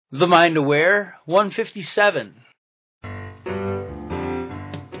The Mind Aware 157.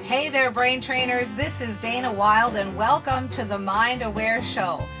 Hey there, brain trainers. This is Dana Wilde, and welcome to the Mind Aware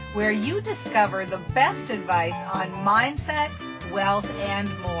Show, where you discover the best advice on mindset, wealth,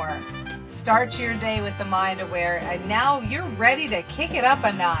 and more. Start your day with the Mind Aware, and now you're ready to kick it up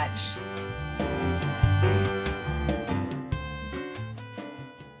a notch.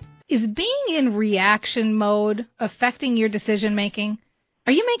 Is being in reaction mode affecting your decision making?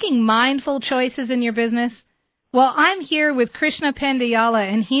 Are you making mindful choices in your business? Well, I'm here with Krishna Pandayala,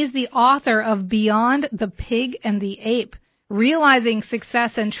 and he's the author of Beyond the Pig and the Ape, Realizing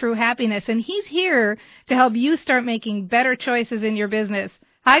Success and True Happiness, and he's here to help you start making better choices in your business.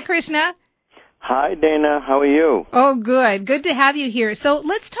 Hi, Krishna. Hi, Dana. How are you? Oh, good. Good to have you here. So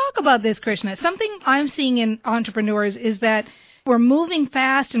let's talk about this, Krishna. Something I'm seeing in entrepreneurs is that we're moving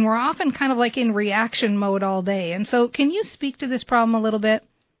fast and we're often kind of like in reaction mode all day. And so can you speak to this problem a little bit?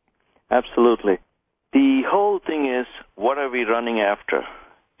 Absolutely. The whole thing is, what are we running after?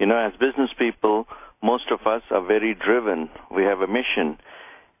 You know, as business people, most of us are very driven. We have a mission,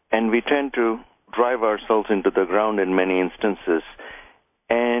 and we tend to drive ourselves into the ground in many instances.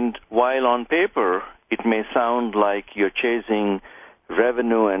 And while on paper, it may sound like you're chasing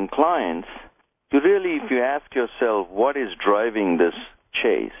revenue and clients, you really, if you ask yourself, what is driving this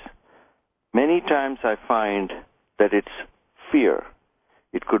chase? Many times I find that it's fear.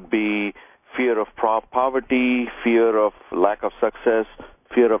 It could be fear of poverty, fear of lack of success,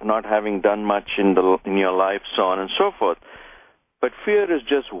 fear of not having done much in your life, so on and so forth. But fear is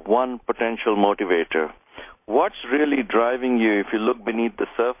just one potential motivator. What's really driving you if you look beneath the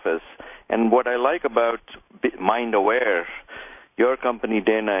surface? And what I like about Mind Aware, your company,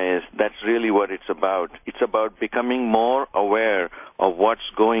 Dana, is that's really what it's about. It's about becoming more aware of what's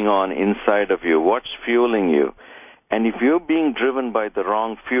going on inside of you, what's fueling you. And if you're being driven by the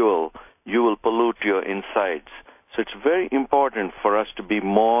wrong fuel, you will pollute your insides. So it's very important for us to be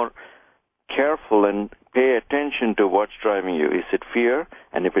more careful and pay attention to what's driving you. Is it fear?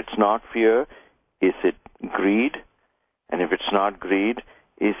 And if it's not fear, is it greed? And if it's not greed,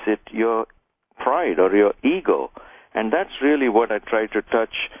 is it your pride or your ego? And that's really what I try to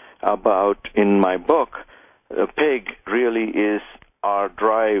touch about in my book. A pig really is our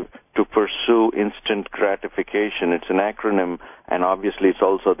drive to pursue instant gratification. It's an acronym, and obviously it's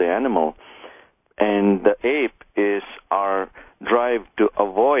also the animal. And the ape is our drive to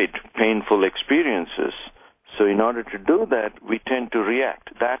avoid painful experiences. So in order to do that, we tend to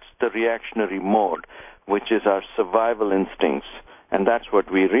react. That's the reactionary mode, which is our survival instincts, and that's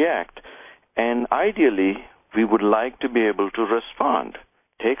what we react. And ideally, we would like to be able to respond.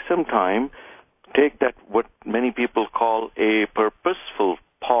 Take some time, take that what many people call a purposeful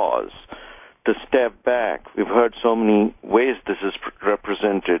pause, to step back. We've heard so many ways this is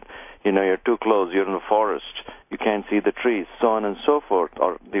represented. You know, you're too close, you're in the forest, you can't see the trees, so on and so forth,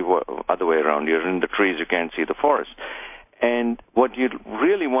 or the other way around, you're in the trees, you can't see the forest. And what you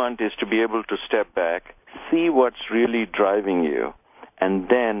really want is to be able to step back, see what's really driving you, and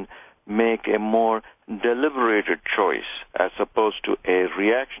then make a more deliberated choice as opposed to a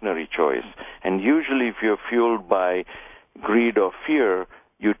reactionary choice. And usually if you're fueled by greed or fear,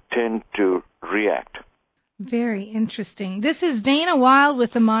 you tend to react. Very interesting. This is Dana Wilde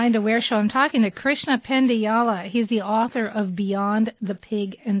with the Mind Aware Show. I'm talking to Krishna Pandayala. He's the author of Beyond the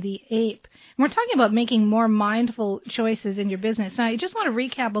Pig and the Ape. And we're talking about making more mindful choices in your business. Now, I just want to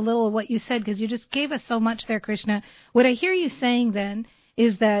recap a little of what you said because you just gave us so much there, Krishna. What I hear you saying then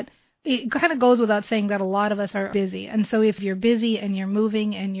is that it kind of goes without saying that a lot of us are busy. And so if you're busy and you're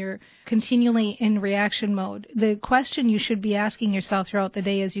moving and you're continually in reaction mode, the question you should be asking yourself throughout the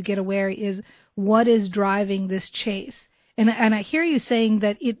day as you get aware is, what is driving this chase? And I hear you saying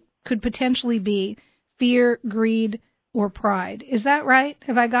that it could potentially be fear, greed, or pride. Is that right?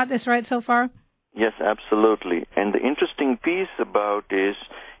 Have I got this right so far? Yes, absolutely. And the interesting piece about is,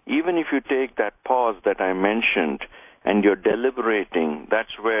 even if you take that pause that I mentioned, and you're deliberating,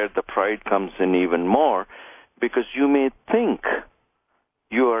 that's where the pride comes in even more, because you may think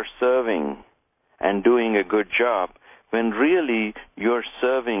you are serving and doing a good job when really you're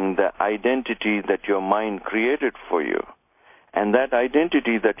serving the identity that your mind created for you. And that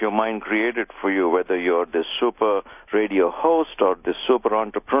identity that your mind created for you, whether you're the super radio host or the super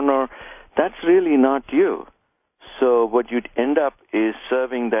entrepreneur, that's really not you. So what you'd end up is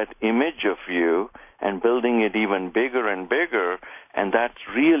serving that image of you and building it even bigger and bigger, and that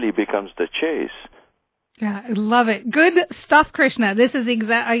really becomes the chase. Yeah, I love it. Good stuff, Krishna. This is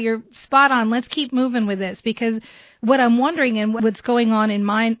you're spot on. Let's keep moving with this, because what I'm wondering and what's going on in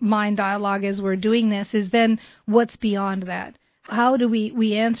mind dialogue as we're doing this is then what's beyond that. how do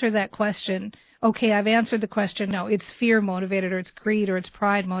we answer that question? Okay, I've answered the question. No, it's fear motivated, or it's greed, or it's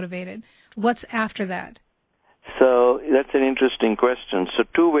pride motivated. What's after that? So that's an interesting question. So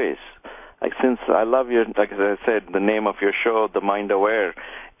two ways. Like, since I love your, like I said, the name of your show, The Mind Aware.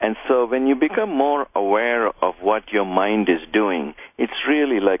 And so when you become more aware of what your mind is doing, it's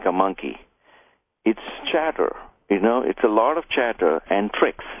really like a monkey. It's chatter, it's a lot of chatter and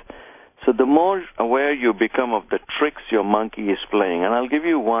tricks. So the more aware you become of the tricks your monkey is playing, and I'll give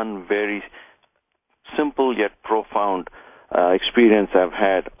you one very simple yet profound experience I've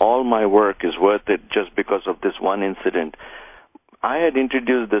had. All my work is worth it just because of this one incident. I had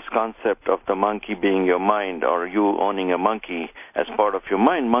introduced this concept of the monkey being your mind, or you owning a monkey as part of your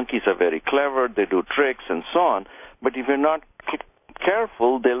mind. Monkeys are very clever. They do tricks and so on. But if you're not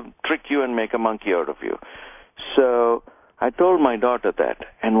careful, they'll trick you and make a monkey out of you. So I told my daughter that.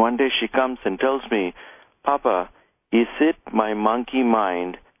 And one day she comes and tells me, Papa, is it my monkey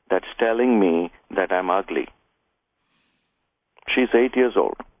mind that's telling me that I'm ugly? She's 8 years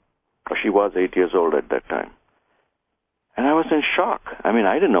old. Or she was 8 years old at that time. And I was in shock. I mean,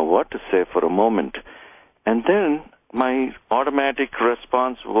 I didn't know what to say for a moment. And then my automatic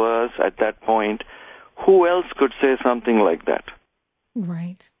response was, at that point, who else could say something like that?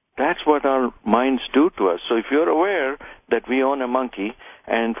 Right. That's what our minds do to us. So if you're aware that we own a monkey,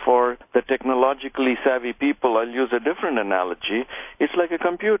 and for the technologically savvy people, I'll use a different analogy. It's like a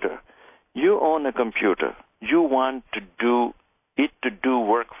computer. You own a computer. You want it to do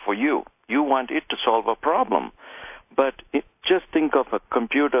work for you. You want it to solve a problem. But just think of a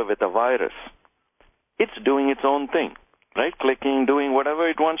computer with a virus. It's doing its own thing, right? Clicking, doing whatever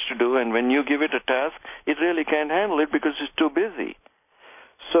it wants to do, and when you give it a task, it really can't handle it because it's too busy.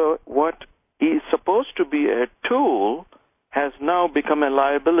 So what is supposed to be a tool has now become a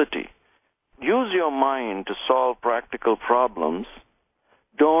liability. Use your mind to solve practical problems.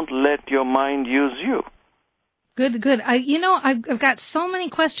 Don't let your mind use you. Good. I've got so many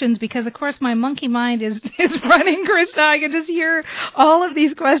questions because, of course, my monkey mind is running, Krishna. I can just hear all of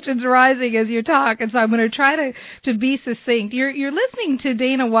these questions rising as you talk, and so I'm going to try to be succinct. You're listening to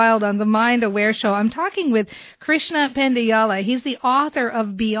Dana Wilde on the Mind Aware Show. I'm talking with Krishna Pendiyala. He's the author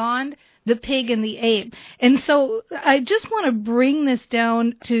of Beyond the Pig and the Ape. And so I just want to bring this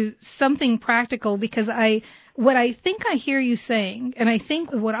down to something practical because what I think I hear you saying, and I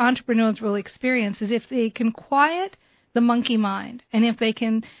think what entrepreneurs will experience, is if they can quiet the monkey mind, and if they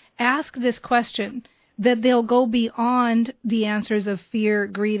can ask this question, that they'll go beyond the answers of fear,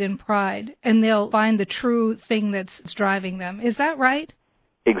 greed, and pride, and they'll find the true thing that's driving them. Is that right?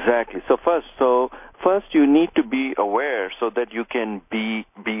 Exactly. So first you need to be aware so that you can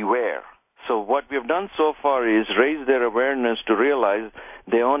beware. So what we have done so far is raise their awareness to realize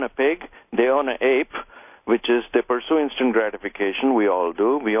they own a pig, they own an ape, which is they pursue instant gratification. We all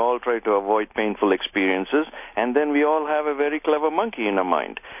do. We all try to avoid painful experiences. And then we all have a very clever monkey in our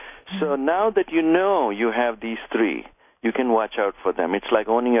mind. So now that you know you have these three, you can watch out for them. It's like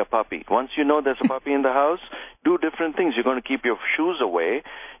owning a puppy. Once you know there's a puppy in the house, do different things. You're going to keep your shoes away.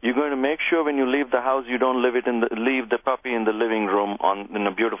 You're going to make sure when you leave the house, you don't leave the puppy in the living room in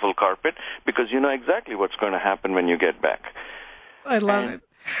a beautiful carpet, because you know exactly what's going to happen when you get back. I love it.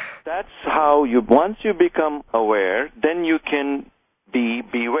 That's how once you become aware, then you can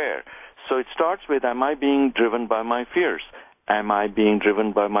beware. So it starts with, am I being driven by my fears? Am I being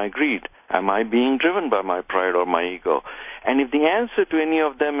driven by my greed? Am I being driven by my pride or my ego? And if the answer to any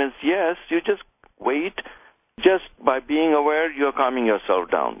of them is yes, you just wait. Just by being aware, you're calming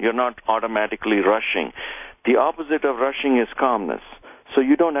yourself down. You're not automatically rushing. The opposite of rushing is calmness. So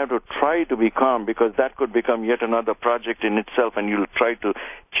you don't have to try to be calm, because that could become yet another project in itself, and you'll try to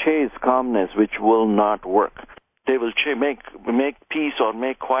chase calmness, which will not work. They will make peace or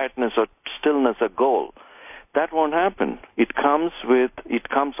make quietness or stillness a goal. That won't happen. It comes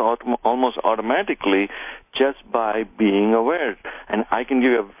almost automatically just by being aware. And I can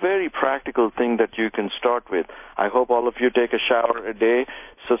give you a very practical thing that you can start with. I hope all of you take a shower a day,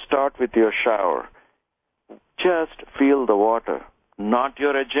 so start with your shower. Just feel the water. Not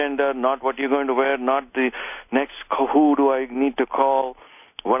your agenda, not what you're going to wear, not the next who do I need to call,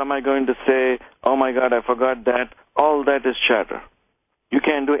 what am I going to say, oh my God, I forgot that. All that is chatter. You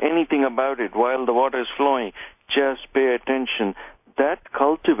can't do anything about it while the water is flowing. Just pay attention. That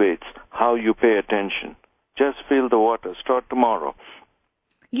cultivates how you pay attention. Just feel the water. Start tomorrow.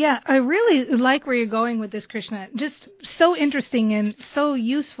 Yeah, I really like where you're going with this, Krishna. Just so interesting and so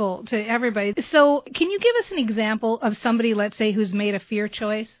useful to everybody. So can you give us an example of somebody, let's say, who's made a fear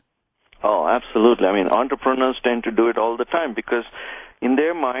choice? Oh, absolutely. I mean, entrepreneurs tend to do it all the time because in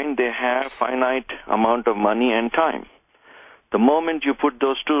their mind they have finite amount of money and time. The moment you put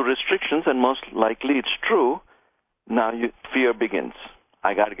those two restrictions, and most likely it's true, now fear begins.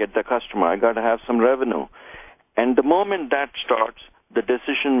 I got to get the customer. I got to have some revenue. And the moment that starts, the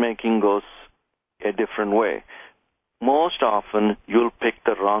decision-making goes a different way. Most often, you'll pick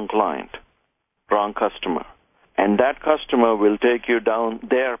the wrong client, wrong customer. And that customer will take you down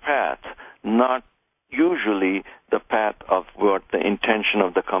their path, not usually the path of what the intention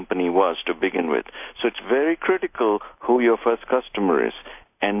of the company was to begin with. So it's very critical who your first customer is.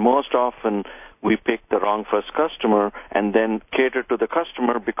 And most often, we pick the wrong first customer and then cater to the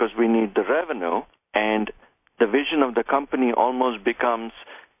customer because we need the revenue, and the vision of the company almost becomes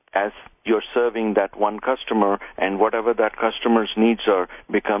as you're serving that one customer, and whatever that customer's needs are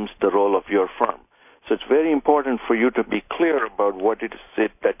becomes the role of your firm. So it's very important for you to be clear about what it is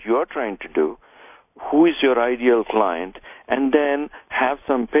that you're trying to do, who is your ideal client, and then have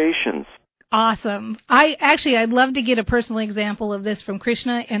some patience. Awesome. I'd love to get a personal example of this from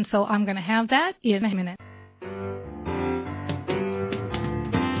Krishna, and so I'm going to have that in a minute.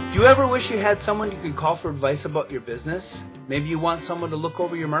 Do you ever wish you had someone you could call for advice about your business? Maybe you want someone to look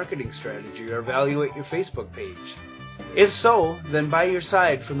over your marketing strategy or evaluate your Facebook page. If so, then By Your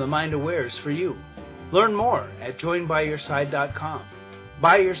Side from the Mind Aware is for you. Learn more at joinbyyourside.com.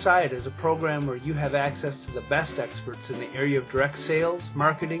 By Your Side is a program where you have access to the best experts in the area of direct sales,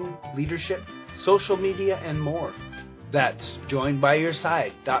 marketing, leadership, social media, and more. That's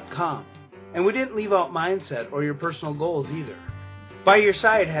joinbyyourside.com. And we didn't leave out mindset or your personal goals either. By Your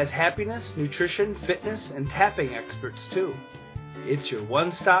Side has happiness, nutrition, fitness, and tapping experts too. It's your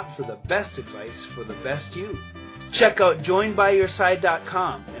one-stop for the best advice for the best you. Check out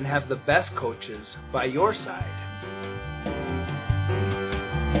joinbyyourside.com and have the best coaches by your side.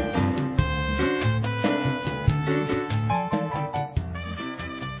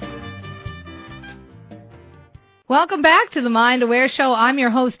 Welcome back to the Mind Aware Show. I'm your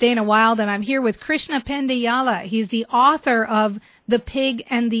host, Dana Wilde, and I'm here with Krishna Pendiyala. He's the author of The Pig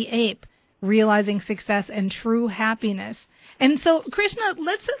and the Ape, Realizing Success and True Happiness. And so, Krishna,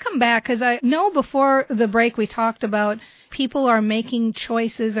 let's come back, because I know before the break we talked about people are making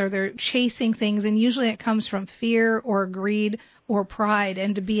choices or they're chasing things, and usually it comes from fear or greed or pride,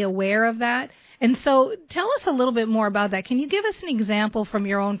 and to be aware of that. And so tell us a little bit more about that. Can you give us an example from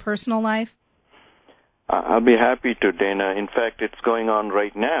your own personal life? I'll be happy to, Dana. In fact, it's going on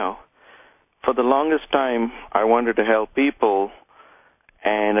right now. For the longest time, I wanted to help people,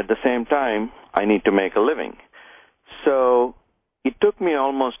 and at the same time, I need to make a living. So it took me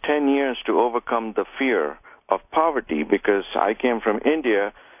almost 10 years to overcome the fear of poverty, because I came from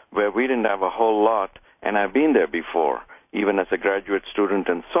India where we didn't have a whole lot, and I've been there before, even as a graduate student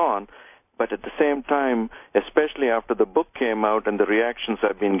and so on. But at the same time, especially after the book came out and the reactions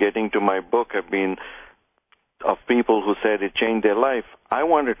I've been getting to my book have been of people who said it changed their life, I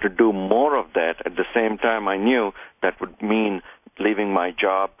wanted to do more of that. At the same time, I knew that would mean leaving my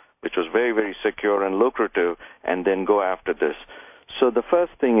job, which was very, very secure and lucrative, and then go after this. So the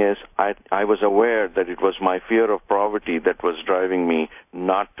first thing is I was aware that it was my fear of poverty that was driving me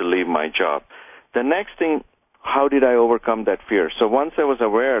not to leave my job. The next thing, how did I overcome that fear? So once I was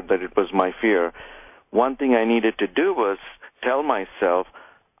aware that it was my fear, one thing I needed to do was tell myself,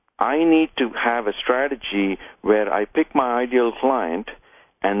 I need to have a strategy where I pick my ideal client,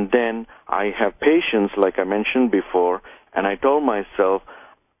 and then I have patience, like I mentioned before, and I told myself,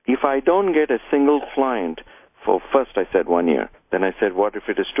 if I don't get a single client for, first I said 1 year, then I said, what if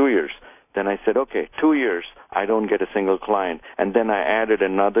it is 2 years? Then I said, okay, 2 years, I don't get a single client. And then I added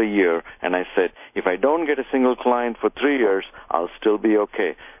another year, and I said, if I don't get a single client for 3 years, I'll still be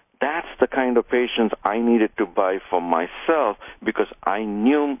okay. That's the kind of patience I needed to buy for myself, because I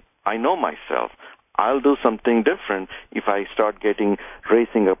know myself. I'll do something different if I start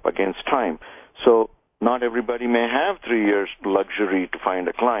racing up against time. So not everybody may have 3 years luxury to find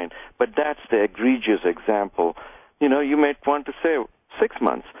a client, but that's the egregious example. You know, you may want to say 6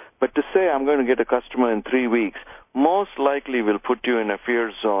 months, but to say I'm going to get a customer in 3 weeks most likely will put you in a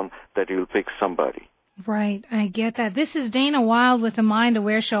fear zone that you'll pick somebody. Right, I get that. This is Dana Wilde with the Mind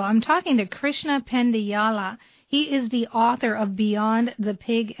Aware Show. I'm talking to Krishna Pendiyala. He is the author of Beyond the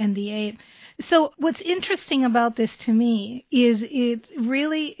Pig and the Ape. So what's interesting about this to me is it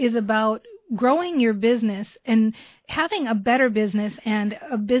really is about growing your business and having a better business and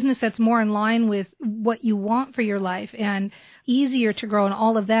a business that's more in line with what you want for your life and easier to grow and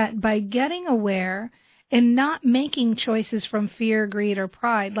all of that by getting aware and not making choices from fear, greed, or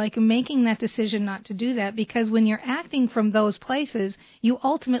pride, like making that decision not to do that, because when you're acting from those places, you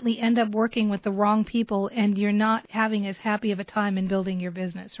ultimately end up working with the wrong people and you're not having as happy of a time in building your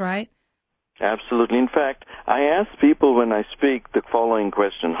business, right? Absolutely. In fact, I ask people when I speak the following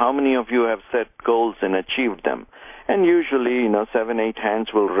question: how many of you have set goals and achieved them? And usually, 7, 8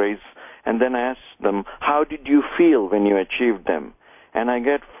 hands will raise, and then I ask them, how did you feel when you achieved them? And I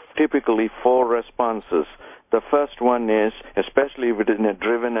get typically 4 responses. The first one is, especially within a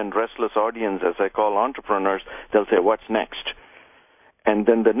driven and restless audience, as I call entrepreneurs, they'll say, what's next? And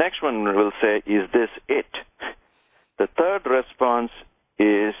then the next one will say, is this it? The third response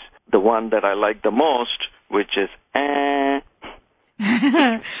is the one that I like the most, which is,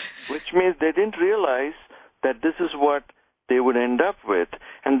 which means they didn't realize that this is what they would end up with.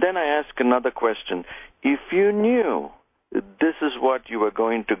 And then I ask another question. If you knew this is what you were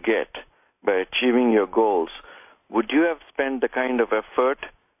going to get by achieving your goals, would you have spent the kind of effort,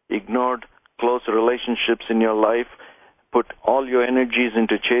 ignored close relationships in your life, put all your energies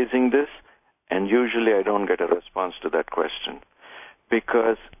into chasing this? And usually I don't get a response to that question,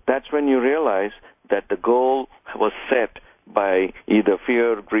 because that's when you realize that the goal was set by either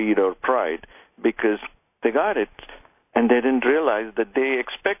fear, greed, or pride, because they got it and they didn't realize that they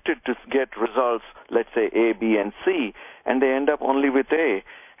expected to get results, let's say A, B, and C, and they end up only with A,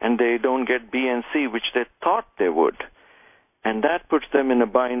 and they don't get B and C, which they thought they would. And that puts them in a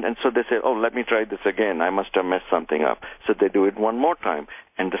bind, and so they say, oh, let me try this again. I must have messed something up. So they do it one more time,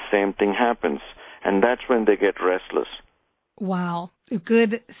 and the same thing happens. And that's when they get restless. Wow.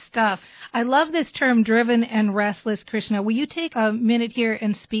 Good stuff. I love this term, driven and restless, Krishna. Will you take a minute here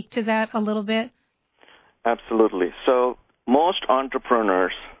and speak to that a little bit? Absolutely. So most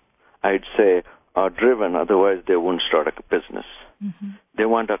entrepreneurs, I'd say, are driven, otherwise they wouldn't start a business. Mm-hmm. They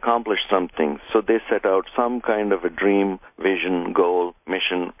want to accomplish something, so they set out some kind of a dream, vision, goal,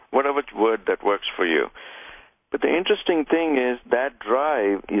 mission, whatever word that works for you. But the interesting thing is that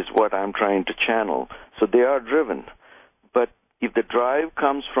drive is what I'm trying to channel. So they are driven. But if the drive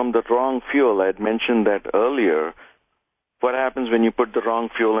comes from the wrong fuel, I had mentioned that earlier, what happens when you put the wrong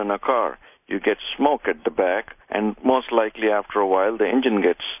fuel in a car? You get smoke at the back, and most likely after a while the engine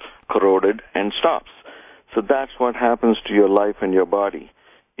gets corroded and stops. So that's what happens to your life and your body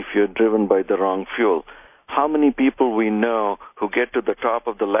if you're driven by the wrong fuel. How many people we know who get to the top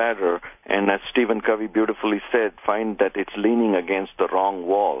of the ladder and, as Stephen Covey beautifully said, find that it's leaning against the wrong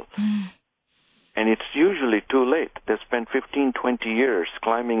wall? And it's usually too late. They spend 15, 20 years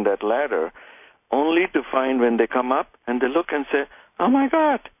climbing that ladder only to find when they come up and they look and say, oh my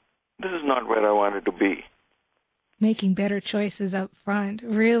God, this is not where I wanted to be. Making better choices up front.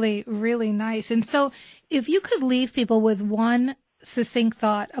 Really, really nice. And so if you could leave people with one succinct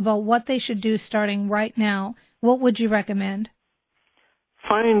thought about what they should do starting right now, what would you recommend?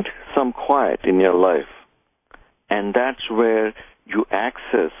 Find some quiet in your life. And that's where you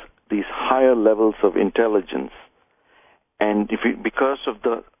access these higher levels of intelligence. And because of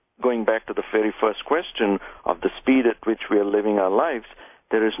going back to the very first question of the speed at which we are living our lives,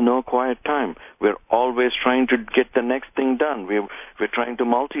 there is no quiet time. We're always trying to get the next thing done. We're trying to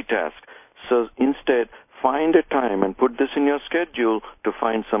multitask. So instead, find a time and put this in your schedule to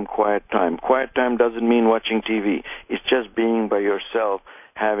find some quiet time. Quiet time doesn't mean watching TV. It's just being by yourself,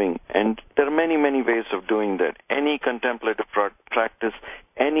 and there are many, many ways of doing that. Any contemplative practice,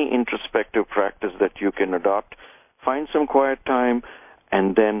 any introspective practice that you can adopt, find some quiet time,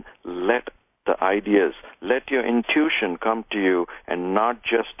 and then let the ideas, let your intuition come to you and not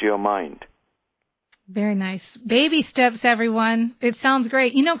just your mind. Very nice. Baby steps, everyone. It sounds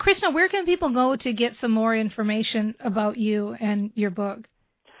great. Krishna, where can people go to get some more information about you and your book?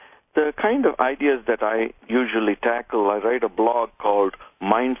 The kind of ideas that I usually tackle, I write a blog called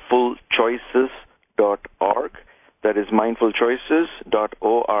mindfulchoices.org. That is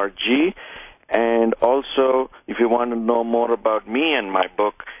mindfulchoices.org. And also, if you want to know more about me and my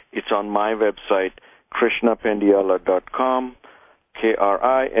book, it's on my website, KrishnaPendyala.com,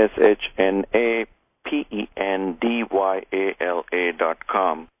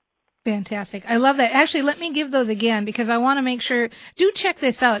 KrishnaPendyala.com. Fantastic. I love that. Actually, let me give those again because I want to make sure. Do check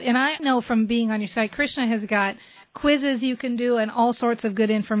this out. And I know from being on your site, Krishna has got quizzes you can do and all sorts of good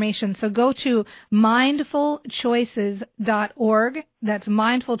information. So go to mindfulchoices.org. That's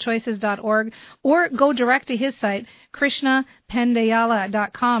mindfulchoices.org. Or go direct to his site,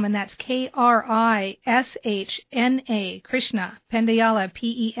 KrishnaPendyala.com. And that's KRISHNA, Krishna, Pendyala,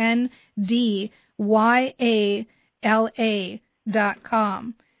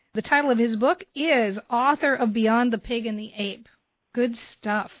 PENDYALA.com. The title of his book is Author of Beyond the Pig and the Ape. Good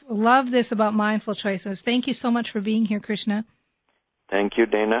stuff. Love this about mindful choices. Thank you so much for being here, Krishna. Thank you,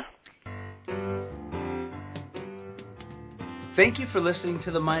 Dana. Thank you for listening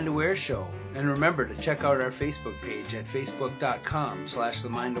to The Mind Aware Show. And remember to check out our Facebook page at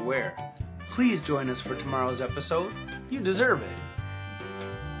facebook.com/TheMindAware. Please join us for tomorrow's episode. You deserve it.